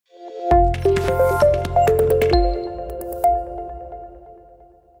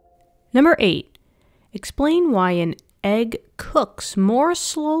Number 8, explain why an egg cooks more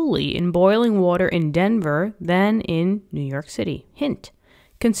slowly in boiling water in Denver than in New York City. Hint,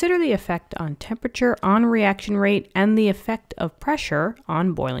 consider the effect on temperature on reaction rate and the effect of pressure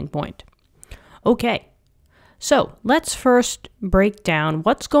on boiling point. Okay, so let's first break down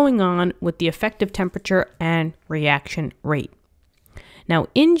what's going on with the effective temperature and reaction rate. Now,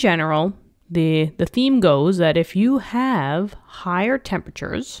 in general, the theme goes that if you have higher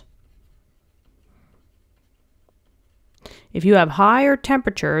temperatures,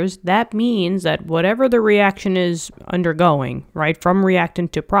 that means that whatever the reaction is undergoing, right, from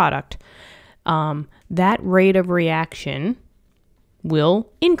reactant to product, that rate of reaction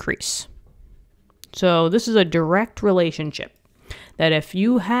will increase. So this is a direct relationship that if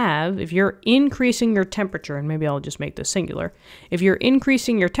you're increasing your temperature, and maybe I'll just make this singular, if you're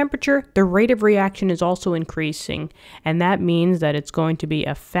increasing your temperature, the rate of reaction is also increasing, and that means that it's going to be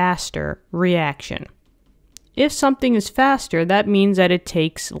a faster reaction. If something is faster, that means that it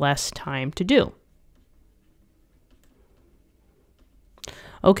takes less time to do.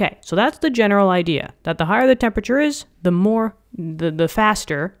 Okay, so that's the general idea, that the higher the temperature is, the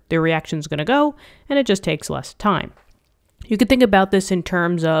faster the reaction is going to go, and it just takes less time. You could think about this in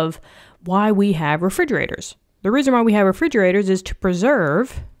terms of why we have refrigerators. The reason why we have refrigerators is to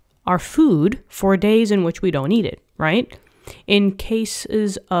preserve our food for days in which we don't eat it, right? In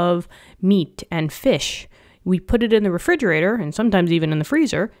cases of meat and fish, we put it in the refrigerator and sometimes even in the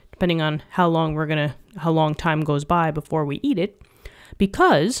freezer, depending on how long time goes by before we eat it,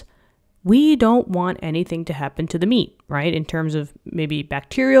 because we don't want anything to happen to the meat, right? In terms of maybe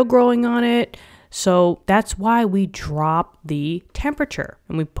bacterial growing on it. So that's why we drop the temperature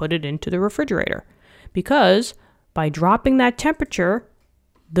and we put it into the refrigerator. Because by dropping that temperature,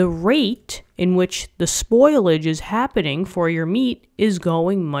 the rate in which the spoilage is happening for your meat is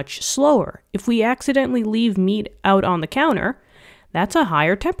going much slower. If we accidentally leave meat out on the counter, that's a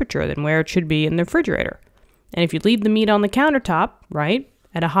higher temperature than where it should be in the refrigerator. And if you leave the meat on the countertop, right,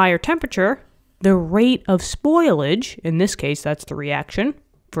 at a higher temperature, the rate of spoilage, in this case, that's the reaction,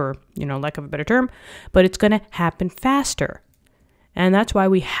 for, lack of a better term, but it's going to happen faster. And that's why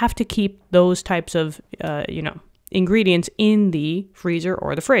we have to keep those types of, ingredients in the freezer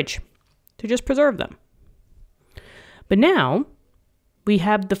or the fridge to just preserve them. But now we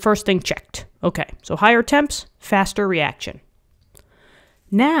have the first thing checked. Okay, so higher temps, faster reaction.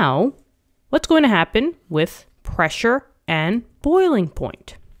 Now, what's going to happen with pressure and boiling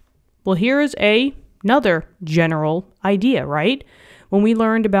point? Well, here is another general idea, right? When we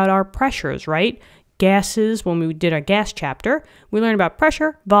learned about our pressures, right? Gases, when we did our gas chapter, we learned about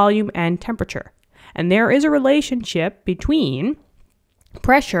pressure, volume, and temperature. And there is a relationship between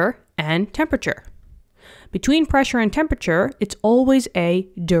pressure and temperature. Between pressure and temperature, it's always a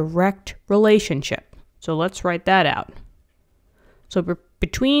direct relationship. So let's write that out. So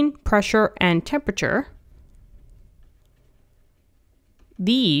between pressure and temperature,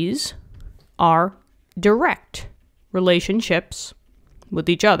 these are direct relationships with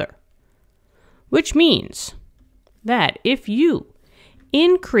each other, which means that if you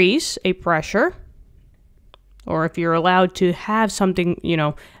increase a pressure, or if you're allowed to have something,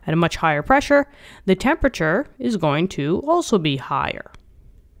 at a much higher pressure, the temperature is going to also be higher.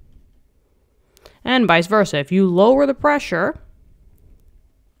 And vice versa. If you lower the pressure,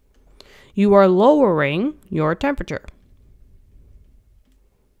 you are lowering your temperature.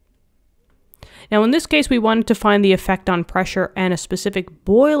 Now, in this case, we wanted to find the effect on pressure and a specific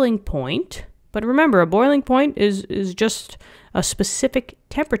boiling point. But remember, a boiling point is just a specific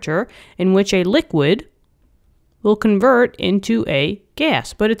temperature in which a liquid will convert into a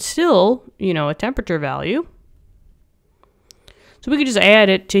gas. But it's still, a temperature value. So we could just add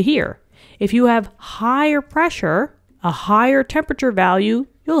it to here. If you have higher pressure, a higher temperature value,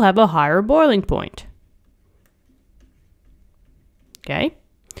 you'll have a higher boiling point. Okay?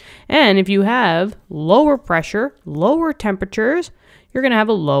 And if you have lower pressure, lower temperatures, you're going to have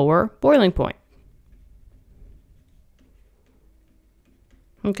a lower boiling point.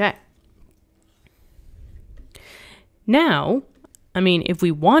 Okay. Now, if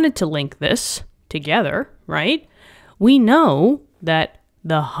we wanted to link this together, right, we know that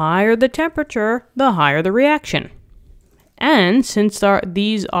the higher the temperature, the higher the reaction. And since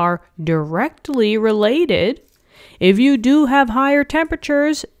these are directly related, if you do have higher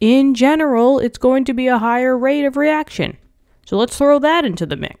temperatures, in general, it's going to be a higher rate of reaction. So let's throw that into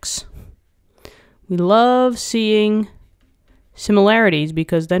the mix. We love seeing similarities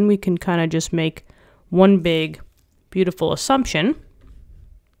because then we can kind of just make one big, beautiful assumption.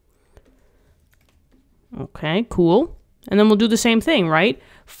 Okay, cool. And then we'll do the same thing, right?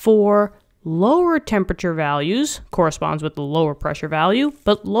 For lower temperature values corresponds with the lower pressure value,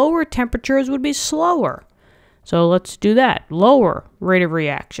 but lower temperatures would be slower. So let's do that. Lower rate of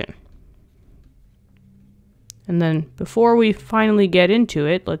reaction. And then before we finally get into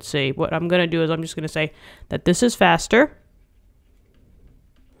it, let's see. What I'm going to do is I'm just going to say that this is faster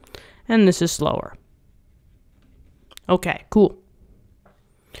and this is slower. Okay, cool.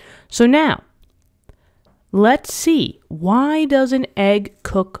 So now, let's see. Why does an egg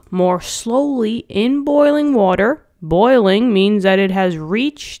cook more slowly in boiling water? Boiling means that it has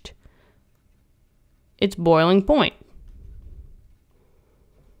reached its boiling point.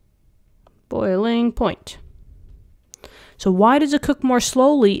 Boiling point. So why does it cook more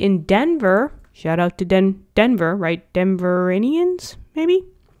slowly in Denver? Shout out to Denver, right? Denverians, maybe?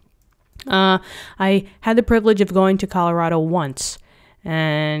 I had the privilege of going to Colorado once,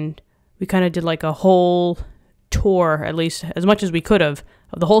 and we kind of did like a whole tour, at least as much as we could of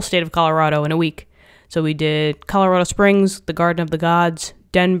the whole state of Colorado in a week. So we did Colorado Springs, the Garden of the Gods,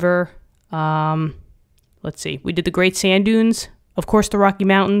 Denver, let's see, we did the Great Sand Dunes, of course the Rocky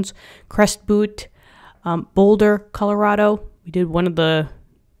Mountains, Crest Butte, Boulder, Colorado. We did one of the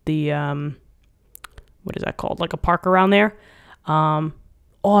what is that called? Like a park around there.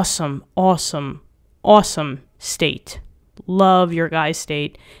 Awesome state. Love your guys'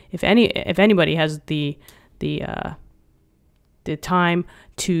 state. If anybody has the time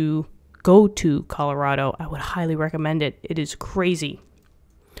to go to Colorado, I would highly recommend it. It is crazy.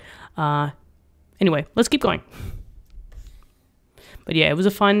 Anyway, let's keep going. But yeah, it was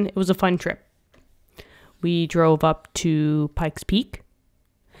a fun trip. We drove up to Pikes Peak.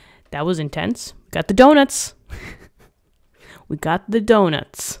 That was intense. Got the donuts. We got the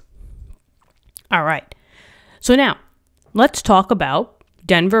donuts. All right. So now, let's talk about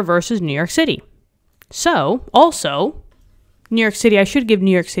Denver versus New York City. So, also, New York City, I should give New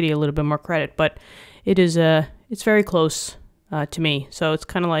York City a little bit more credit, but it is it's very close to me. So it's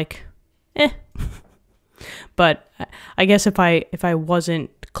kind of like, But I guess if I wasn't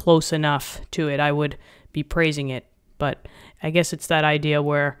close enough to it, I would be praising it. But I guess it's that idea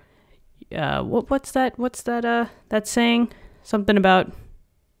where what's that saying? Something about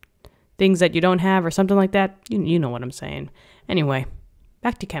things that you don't have or something like that. You know what I'm saying. Anyway,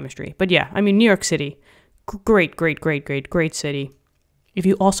 back to chemistry. But yeah, I mean, New York City, great city. If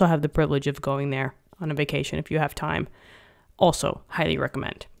you also have the privilege of going there on a vacation, if you have time, also highly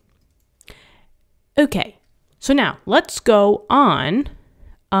recommend. Okay, so now let's go on.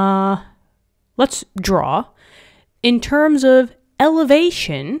 Let's draw in terms of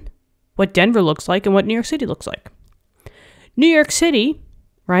elevation what Denver looks like and what New York City looks like. New York City,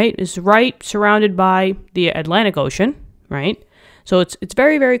 right, is right surrounded by the Atlantic Ocean, right? So it's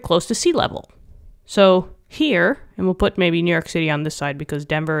very, very close to sea level. So here, and we'll put maybe New York City on this side because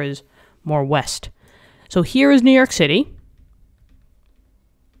Denver is more west. So here is New York City.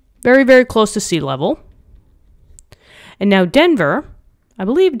 Very, very close to sea level. And now Denver, I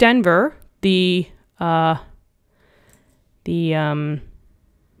believe Denver, the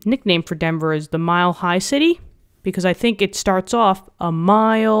nickname for Denver is the Mile High City, because I think it starts off a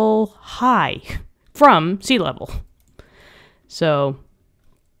mile high from sea level. So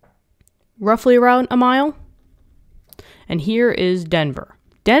roughly around a mile. And here is Denver.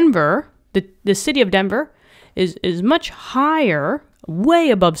 Denver, the city of Denver, is much higher,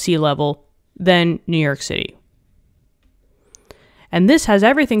 way above sea level than New York City. And this has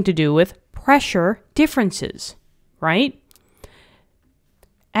everything to do with pressure differences, right?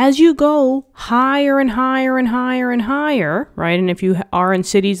 As you go higher and higher and higher and higher, right? And if you are in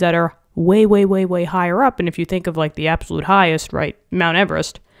cities that are way, way, way, way higher up, and if you think of like the absolute highest, right, Mount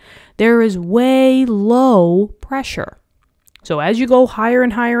Everest, there is way low pressure. So as you go higher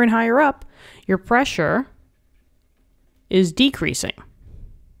and higher and higher up, your pressure is decreasing.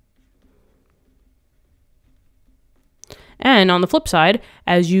 And on the flip side,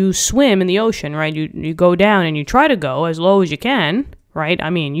 as you swim in the ocean, right, you go down and you try to go as low as you can, right?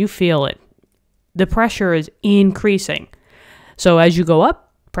 I mean, you feel it. The pressure is increasing. So as you go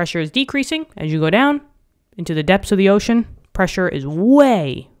up, pressure is decreasing. As you go down into the depths of the ocean, pressure is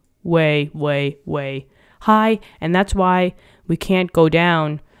way, way, way, way high. And that's why we can't go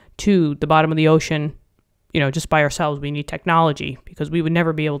down to the bottom of the ocean, just by ourselves. We need technology because we would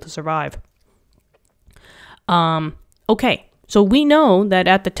never be able to survive. Okay, so we know that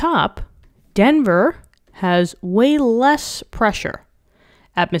at the top, Denver has way less pressure,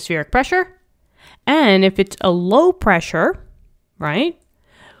 atmospheric pressure. And if it's a low pressure, right,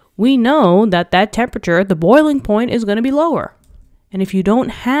 we know that that temperature, the boiling point, is going to be lower. And if you don't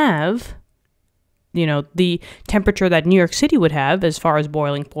have the temperature that New York City would have as far as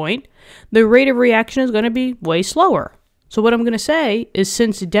boiling point, the rate of reaction is going to be way slower. So what I'm going to say is,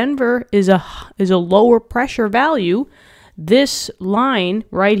 since Denver is a lower pressure value, this line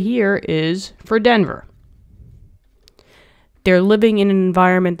right here is for Denver. They're living in an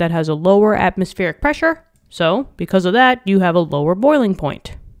environment that has a lower atmospheric pressure, so because of that, you have a lower boiling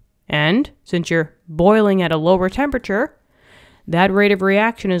point. And since you're boiling at a lower temperature, that rate of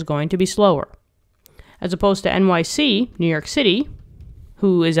reaction is going to be slower. As opposed to NYC, New York City,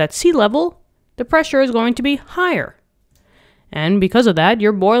 who is at sea level, the pressure is going to be higher. And because of that,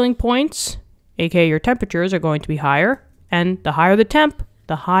 your boiling points, aka your temperatures, are going to be higher. And the higher the temp,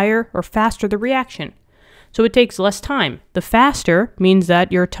 the higher or faster the reaction. So it takes less time. The faster means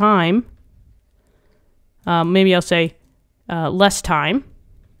that your time, maybe I'll say less time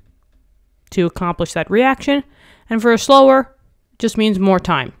to accomplish that reaction. And for a slower, it just means more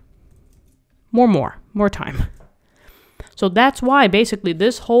time. More time. So that's why basically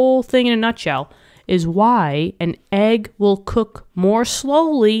this whole thing in a nutshell is why an egg will cook more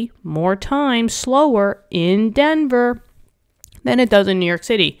slowly, more time slower in Denver than it does in New York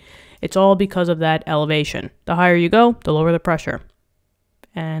City. It's all because of that elevation. The higher you go, the lower the pressure.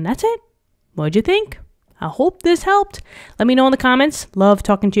 And that's it. What'd you think? I hope this helped. Let me know in the comments. Love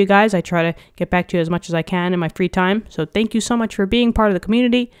talking to you guys. I try to get back to you as much as I can in my free time. So thank you so much for being part of the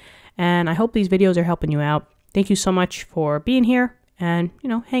community. And I hope these videos are helping you out. Thank you so much for being here and,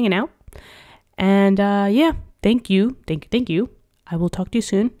 hanging out. And yeah, thank you. I will talk to you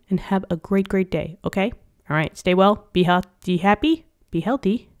soon and have a great, great day. Okay? All right. Stay well. Be happy. Be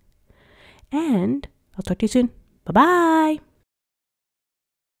healthy. And I'll talk to you soon. Bye-bye.